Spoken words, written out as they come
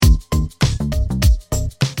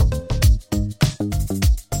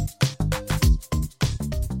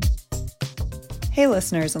Hey,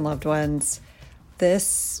 listeners and loved ones.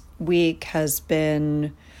 This week has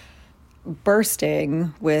been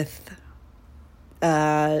bursting with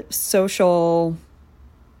social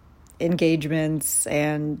engagements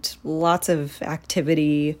and lots of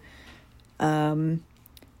activity. The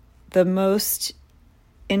most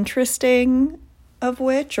interesting of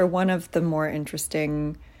which, or one of the more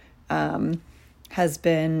interesting, has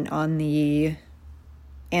been on the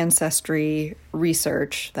ancestry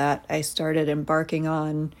research that I started embarking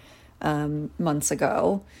on months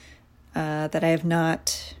ago, that I have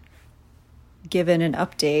not given an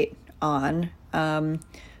update on. And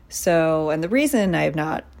the reason I have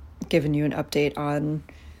not given you an update on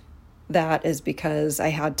that is because I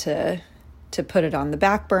had to put it on the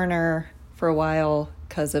back burner for a while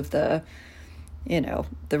because of the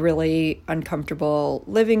really uncomfortable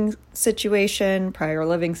prior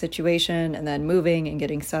living situation, and then moving and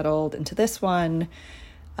getting settled into this one.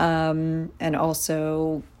 And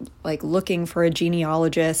also looking for a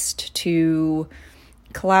genealogist to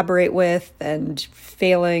collaborate with and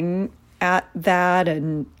failing at that,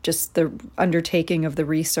 and just the undertaking of the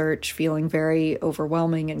research feeling very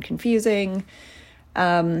overwhelming and confusing.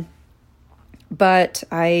 But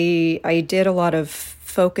I did a lot of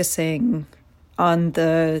focusing on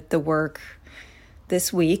the work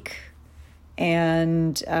this week,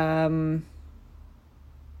 and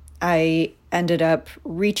I ended up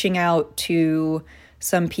reaching out to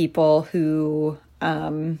some people who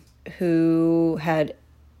had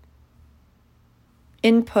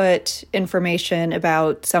input information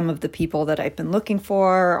about some of the people that I've been looking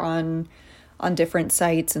for on different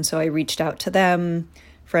sites, and so I reached out to them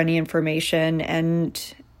for any information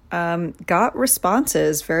and got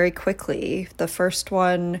responses very quickly. The first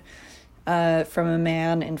one from a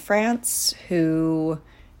man in France who,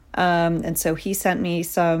 and so he sent me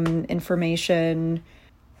some information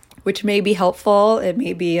which may be helpful. It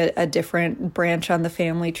may be a different branch on the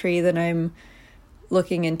family tree than I'm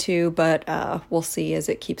looking into, but we'll see as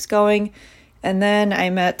it keeps going. And then I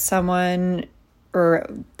met someone, or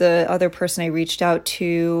the other person I reached out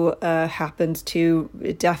to happens to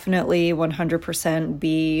definitely 100%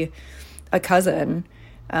 be a cousin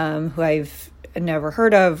who I've never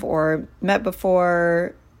heard of or met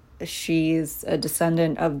before. She's a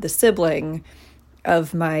descendant of the sibling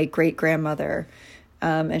of my great-grandmother.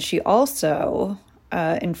 And she also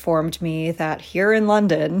informed me that here in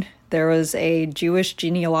London, there was a Jewish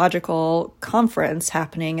genealogical conference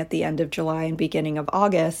happening at the end of July and beginning of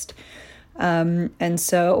August. And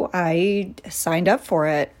so I signed up for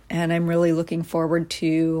it, and I'm really looking forward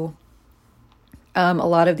to a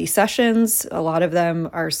lot of these sessions. A lot of them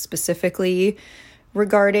are specifically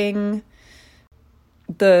regarding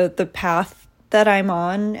the path that I'm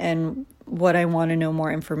on and what I want to know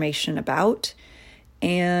more information about.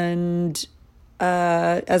 And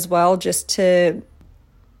as well, just to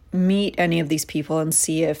meet any of these people and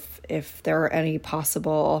see if there are any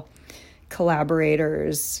possible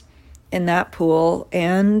collaborators in that pool.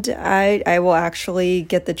 And I will actually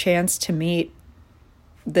get the chance to meet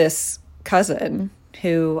this cousin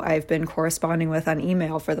who I've been corresponding with on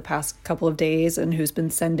email for the past couple of days, and who's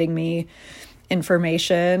been sending me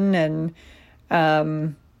information. And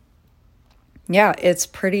it's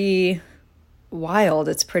pretty wild.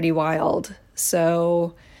 It's pretty wild.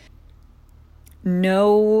 So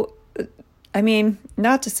not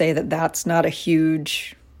to say that that's not a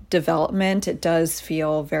huge development. It does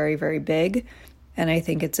feel very, very big. And I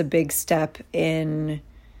think it's a big step in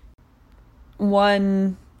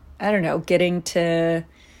getting to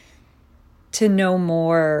know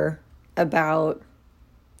more about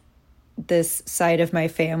this side of my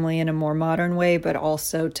family in a more modern way, but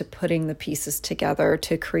also to putting the pieces together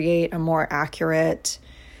to create a more accurate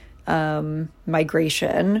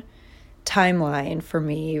migration timeline for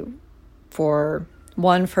me, for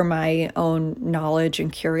my own knowledge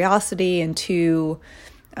and curiosity, and two,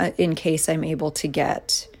 in case I'm able to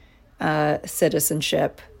get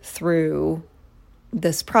citizenship through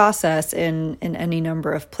this process in any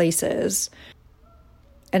number of places.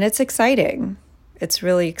 And it's exciting. It's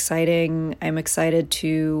really exciting. I'm excited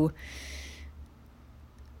to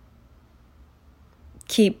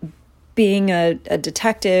keep being a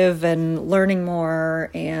detective and learning more,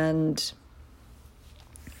 and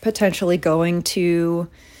potentially going to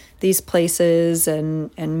these places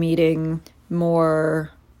and meeting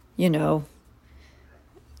more,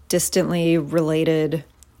 distantly related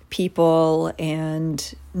people,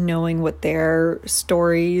 and knowing what their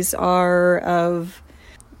stories are of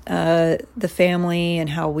the family and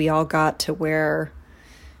how we all got to where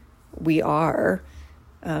we are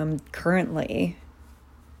currently.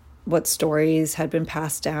 what stories had been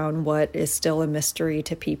passed down, what is still a mystery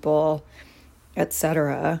to people,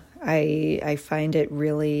 etc. I find it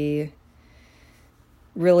really,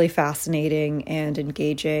 really fascinating and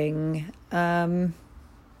engaging. And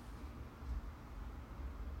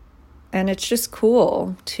it's just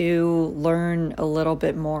cool to learn a little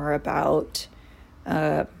bit more about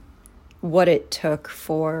what it took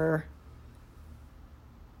for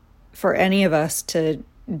any of us to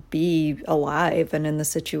be alive and in the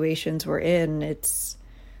situations we're in. It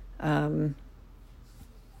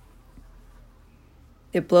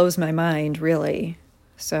blows my mind, really.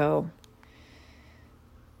 So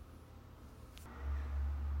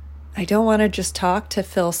I don't want to just talk to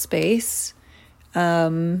fill space.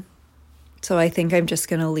 So I think I'm just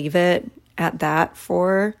going to leave it at that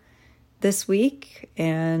for this week.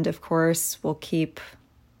 And of course, we'll keep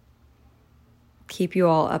you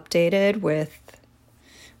all updated with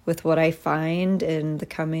what I find in the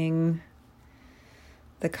coming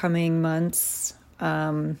months.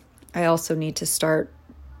 I also need to start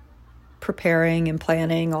preparing and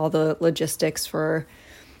planning all the logistics for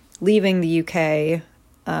leaving the UK,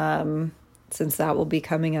 since that will be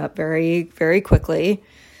coming up very, very quickly.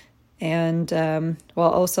 And while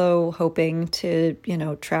also hoping to,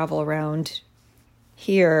 travel around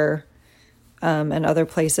here and other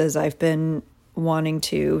places I've been wanting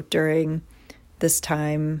to during this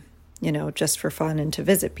time, just for fun and to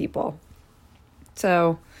visit people.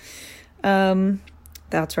 So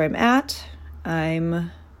that's where I'm at.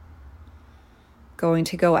 I'm going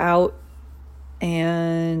to go out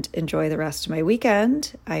and enjoy the rest of my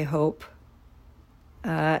weekend. I hope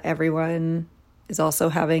everyone is also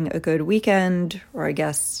having a good weekend, or I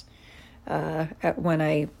guess when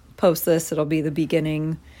I post this, it'll be the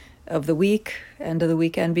beginning of the week, end of the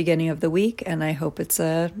weekend, beginning of the week, and I hope it's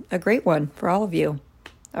a great one for all of you.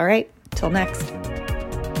 All right, till next.